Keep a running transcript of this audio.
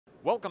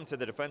Welcome to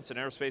the Defense and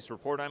Aerospace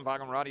Report. I'm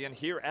Vagan Radian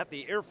here at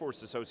the Air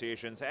Force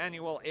Association's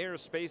annual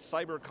Aerospace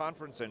Cyber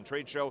Conference and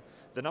Trade Show,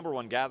 the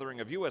 #1 gathering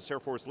of U.S. Air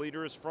Force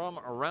leaders from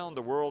around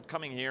the world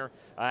coming here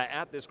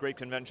at this great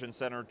convention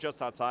center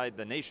just outside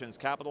the nation's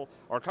capital.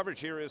 Our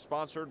coverage here is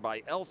sponsored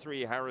by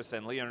L3 Harris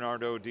and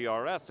Leonardo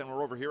DRS, and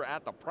we're over here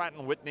at the Pratt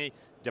Whitney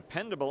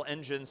Dependable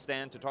Engine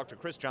stand to talk to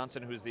Chris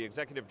Johnson, who's the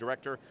Executive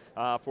Director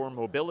for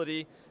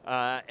Mobility,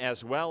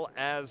 as well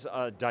as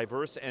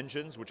Diverse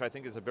Engines, which I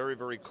think is a very,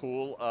 very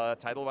cool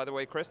title, by the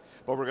way, Chris.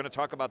 But we're going to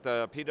talk about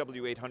the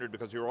PW800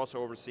 because you're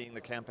also overseeing the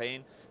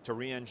campaign to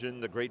re-engine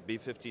the great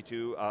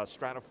B-52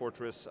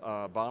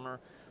 Stratofortress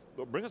bomber.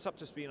 Bring us up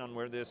to speed on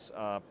where this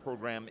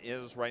program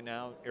is right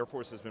now. Air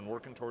Force has been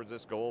working towards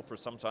this goal for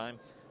some time.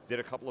 Did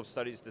a couple of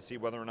studies to see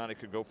whether or not it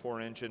could go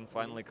 4-engine,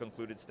 finally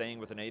concluded staying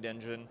with an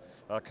 8-engine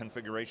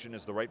configuration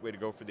is the right way to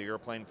go for the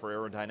airplane for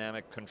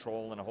aerodynamic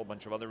control and a whole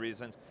bunch of other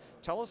reasons.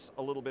 Tell us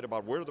a little bit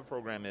about where the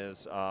program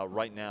is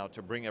right now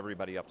to bring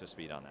everybody up to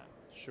speed on that.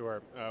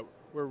 Sure.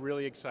 We're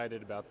really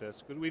excited about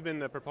this. We've been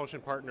the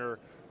propulsion partner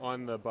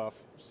on the Buff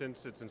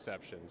since its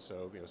inception,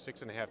 so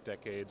 6.5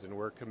 decades, and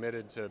we're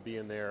committed to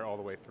being there all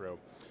the way through.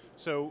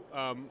 So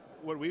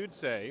what we would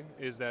say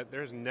is that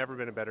there's never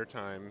been a better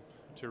time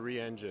to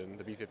re-engine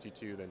the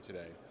B-52 than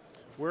today.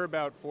 We're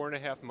about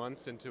 4.5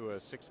 months into a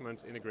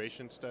 6-month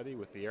integration study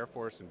with the Air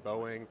Force and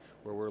Boeing,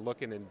 where we're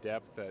looking in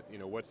depth at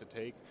what's it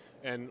take,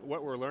 and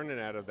what we're learning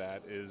out of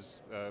that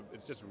is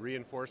it's just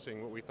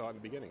reinforcing what we thought in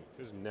the beginning.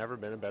 There's never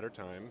been a better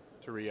time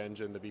to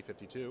re-engine the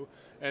B-52,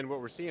 and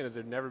what we're seeing is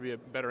there'd never be a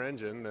better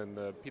engine than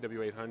the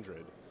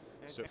PW800.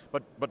 So,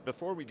 but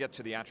before we get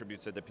to the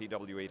attributes of the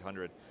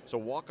PW800, so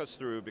walk us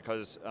through,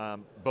 because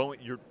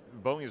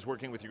Boeing is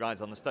working with you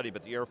guys on the study,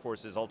 but the Air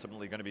Force is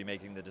ultimately going to be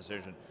making the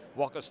decision.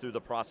 Walk us through the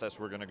process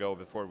we're going to go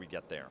before we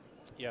get there.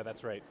 Yeah,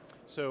 that's right.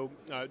 So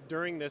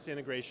during this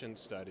integration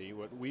study,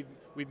 what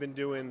we've been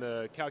doing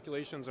the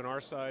calculations on our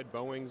side,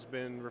 Boeing's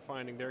been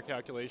refining their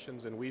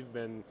calculations, and we've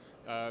been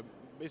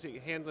basically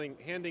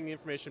handing the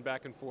information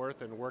back and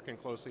forth and working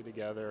closely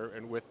together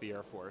and with the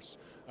Air Force.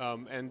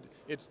 And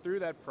it's through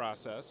that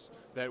process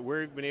that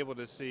we've been able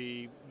to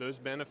see those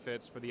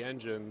benefits for the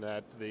engine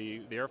that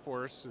the Air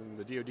Force and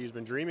the DoD has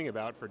been dreaming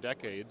about for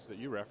decades that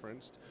you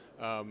referenced.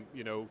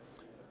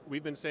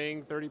 We've been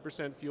saying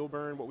 30% fuel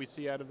burn. What we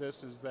see out of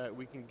this is that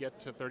we can get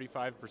to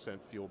 35%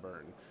 fuel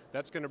burn.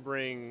 That's going to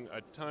bring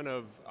a ton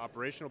of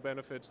operational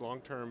benefits,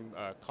 long-term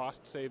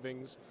cost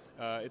savings.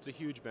 It's a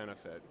huge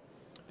benefit.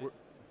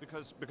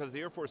 Because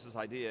the Air Force's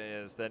idea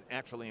is that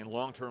actually in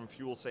long-term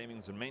fuel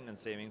savings and maintenance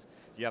savings,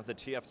 you have the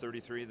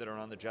TF-33 that are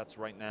on the jets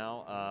right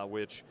now,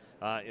 which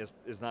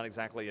is not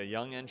exactly a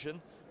young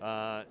engine,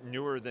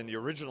 newer than the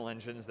original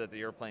engines that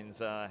the airplanes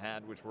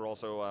had, which were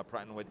also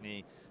Pratt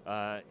Whitney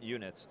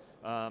units.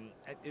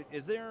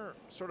 Is there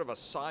sort of a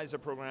size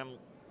of program?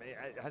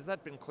 Has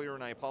that been clear?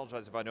 And I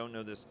apologize if I don't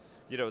know this,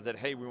 that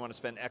hey, we want to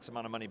spend X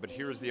amount of money, but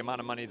here's the amount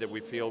of money that we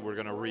feel we're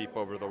going to reap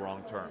over the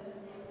long term.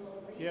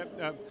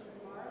 Yeah.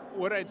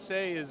 What I'd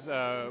say is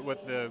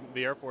what the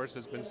Air Force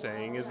has been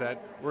saying is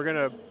that we're going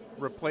to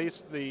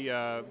replace the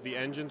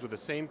engines with the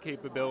same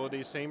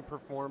capability, same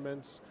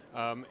performance,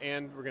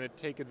 and we're going to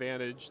take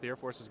advantage, the Air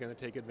Force is going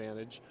to take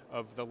advantage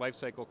of the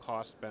lifecycle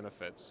cost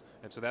benefits.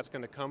 And so that's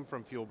going to come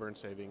from fuel burn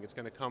saving. It's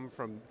going to come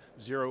from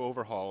zero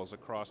overhauls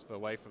across the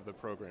life of the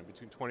program,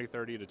 between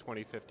 2030 to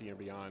 2050 and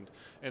beyond.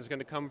 And it's going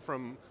to come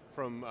from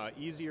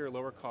easier,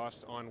 lower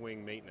cost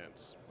on-wing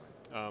maintenance.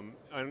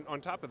 On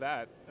top of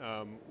that,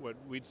 what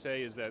we'd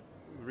say is that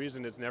the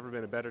reason it's never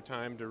been a better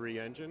time to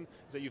re-engine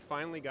is that you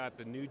finally got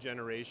the new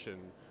generation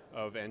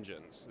of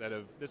engines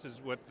this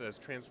is what has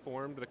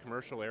transformed the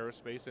commercial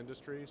aerospace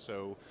industry.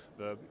 So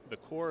the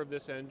core of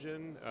this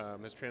engine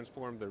has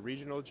transformed the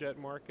regional jet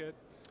market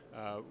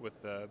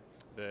with the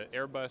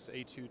Airbus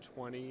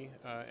A220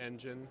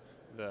 engine,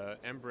 the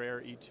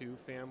Embraer E2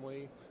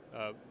 family.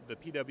 The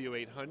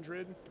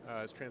PW800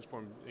 is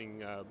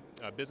transforming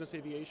business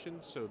aviation,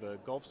 so the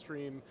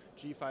Gulfstream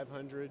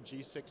G500,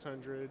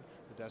 G600,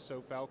 the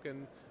Dassault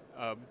Falcon.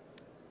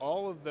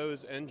 All of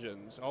those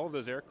engines, all of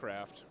those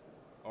aircraft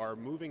are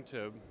moving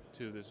to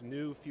this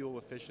new fuel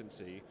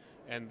efficiency,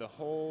 and the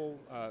whole,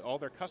 all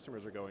their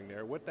customers are going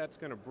there. What that's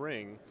going to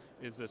bring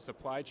is a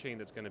supply chain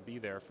that's going to be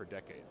there for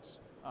decades.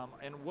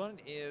 And what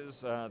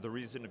is the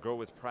reason to go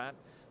with Pratt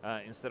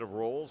instead of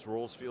Rolls?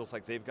 Rolls feels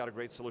like they've got a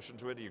great solution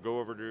to it. You go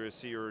over to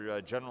see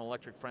your General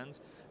Electric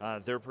friends.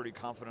 They're pretty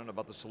confident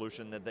about the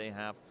solution that they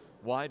have.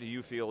 Why do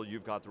you feel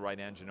you've got the right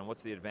engine, and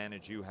what's the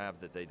advantage you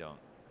have that they don't?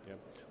 Yeah.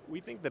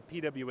 We think the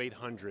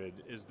PW800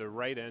 is the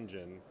right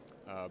engine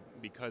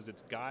because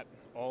it's got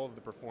all of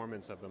the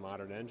performance of the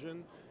modern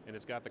engine, and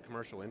it's got the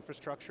commercial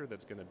infrastructure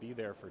that's going to be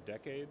there for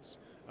decades.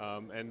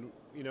 And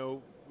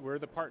we're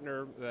the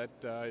partner that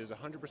is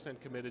 100%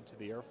 committed to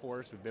the Air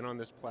Force. We've been on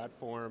this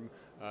platform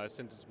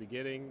since its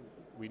beginning.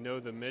 We know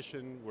the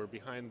mission, we're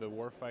behind the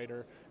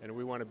warfighter, and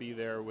we want to be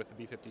there with the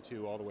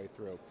B-52 all the way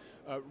through.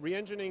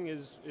 Re-engineering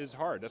is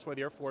hard. That's why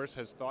the Air Force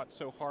has thought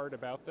so hard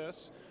about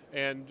this,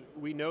 and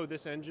we know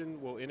this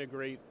engine will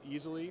integrate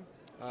easily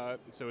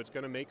so it's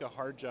going to make a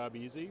hard job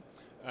easy.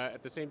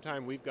 At the same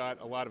time, we've got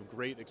a lot of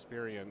great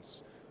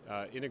experience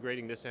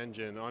integrating this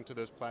engine onto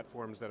those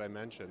platforms that I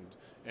mentioned,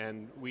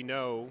 and we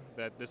know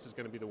that this is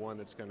going to be the one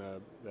that's going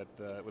to,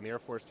 when the Air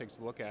Force takes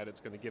a look at it, it's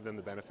going to give them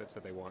the benefits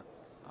that they want.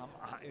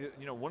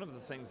 One of the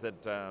things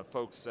that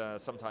folks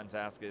sometimes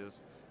ask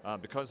is,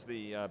 because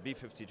the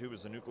B-52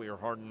 is a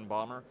nuclear-hardened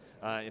bomber,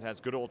 it has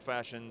good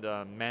old-fashioned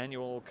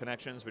manual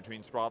connections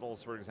between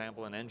throttles, for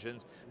example, and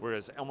engines,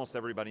 whereas almost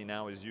everybody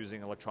now is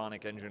using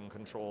electronic engine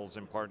controls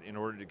in part in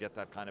order to get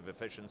that kind of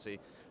efficiency.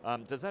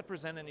 Does that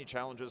present any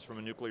challenges from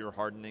a nuclear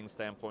hardening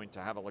standpoint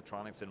to have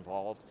electronics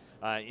involved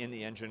in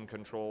the engine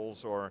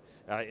controls, or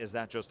is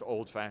that just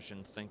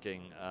old-fashioned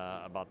thinking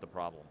about the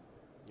problem?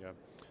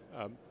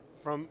 Yeah.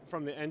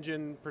 From the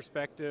engine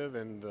perspective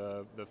and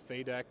the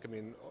FADEC, I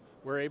mean,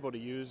 we're able to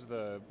use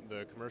the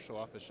commercial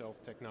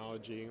off-the-shelf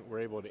technology.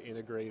 We're able to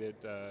integrate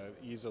it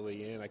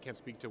easily in. I can't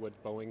speak to what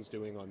Boeing's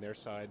doing on their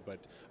side,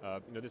 but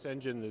this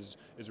engine is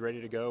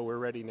ready to go. We're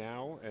ready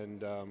now,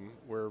 and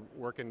we're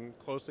working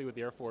closely with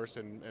the Air Force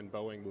and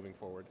Boeing moving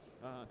forward.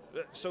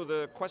 So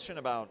the question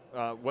about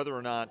whether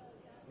or not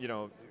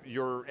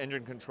your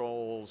engine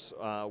controls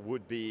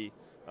would be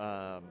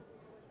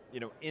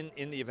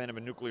in the event of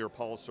a nuclear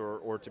pulse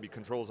or to be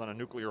controls on a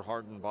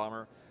nuclear-hardened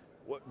bomber,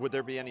 would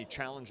there be any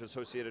challenge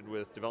associated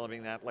with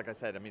developing that? Like I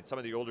said, I mean, some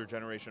of the older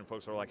generation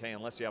folks are like, hey,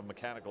 unless you have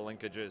mechanical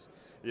linkages,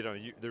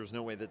 there's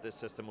no way that this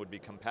system would be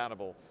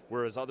compatible.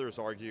 Whereas others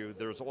argue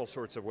there's all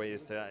sorts of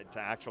ways to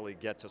actually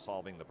get to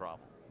solving the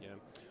problem.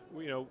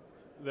 Yeah,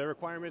 the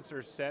requirements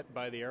are set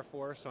by the Air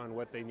Force on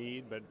what they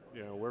need, but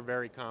we're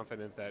very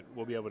confident that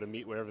we'll be able to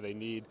meet whatever they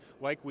need,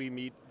 like we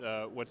meet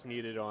what's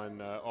needed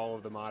on all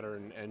of the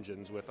modern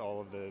engines with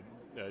all of the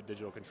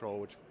digital control,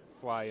 which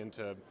fly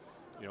into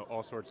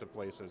all sorts of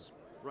places.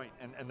 Right,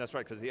 and that's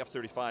right, because the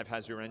F-35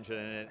 has your engine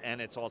in it,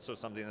 and it's also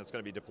something that's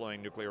going to be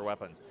deploying nuclear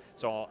weapons.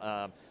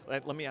 So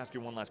let me ask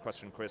you one last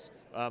question, Chris.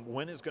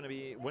 When is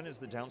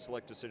the down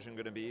select decision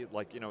going to be?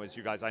 Like, as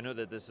you guys, I know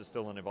that this is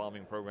still an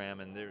evolving program,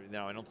 and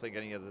I don't think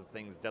any of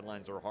the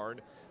deadlines are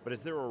hard, but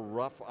is there a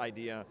rough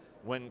idea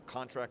when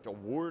contract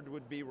award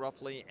would be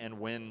roughly,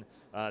 and when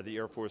the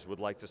Air Force would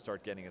like to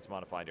start getting its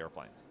modified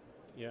airplanes?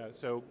 Yeah,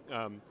 so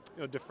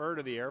defer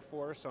to the Air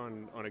Force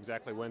on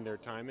exactly when they're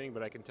timing,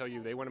 but I can tell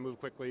you they want to move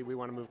quickly, we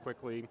want to move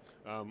quickly.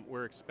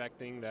 We're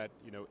expecting that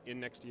in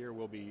next year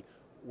we'll be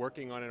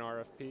working on an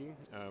RFP.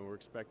 We're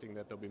expecting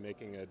that they'll be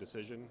making a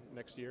decision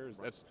next year.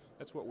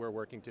 That's what we're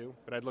working to,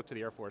 but I'd look to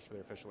the Air Force for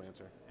their official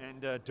answer.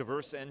 And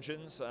diverse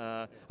engines,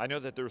 I know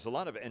that there's a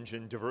lot of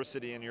engine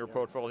diversity in your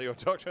portfolio.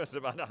 Talk to us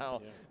about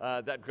how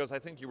that, because I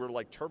think you were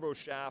like turbo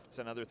shafts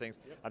and other things.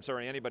 Yep. I'm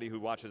sorry, anybody who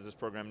watches this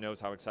program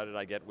knows how excited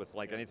I get with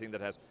anything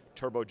that has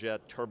turbojet,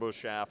 turbo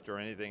shaft, or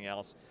anything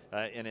else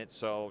in it.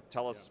 So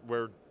tell us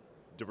where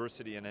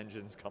diversity in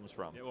engines comes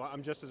from. Yeah, well,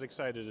 I'm just as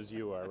excited as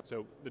you are.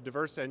 So the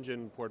diverse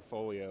engine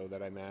portfolio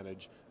that I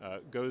manage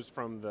goes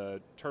from the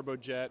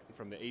turbojet,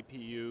 from the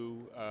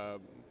APU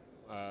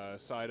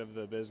side of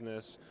the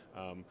business.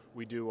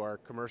 We do our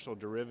commercial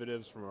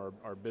derivatives from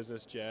our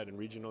business jet and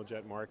regional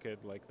jet market,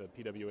 like the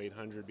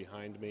PW815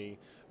 behind me.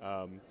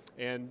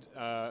 And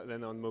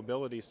then on the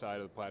mobility side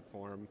of the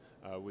platform,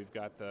 we've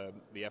got the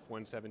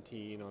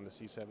F-117 on the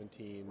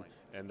C-17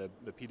 and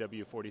the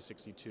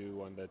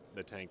PW4062 on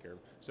the tanker.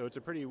 So it's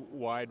a pretty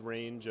wide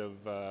range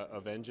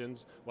of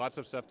engines. Lots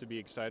of stuff to be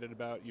excited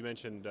about. You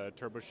mentioned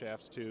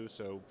turboshafts too.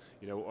 So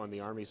on the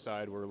Army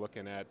side, we're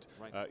looking at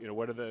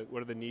what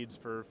are the needs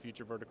for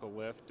future vertical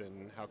lift,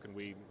 and how can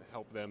we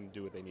help them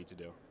do what they need to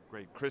do.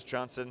 Great. Chris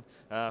Johnson,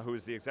 who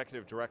is the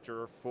Executive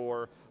Director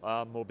for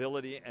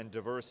Mobility and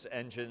Diverse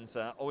Engines.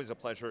 Always a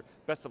pleasure.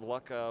 Best of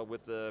luck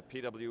with the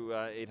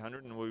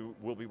PW800, and we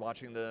will be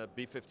watching the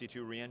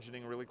B-52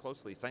 re-engining really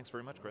closely. Thanks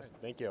very much, Chris.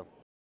 Right. Thank you.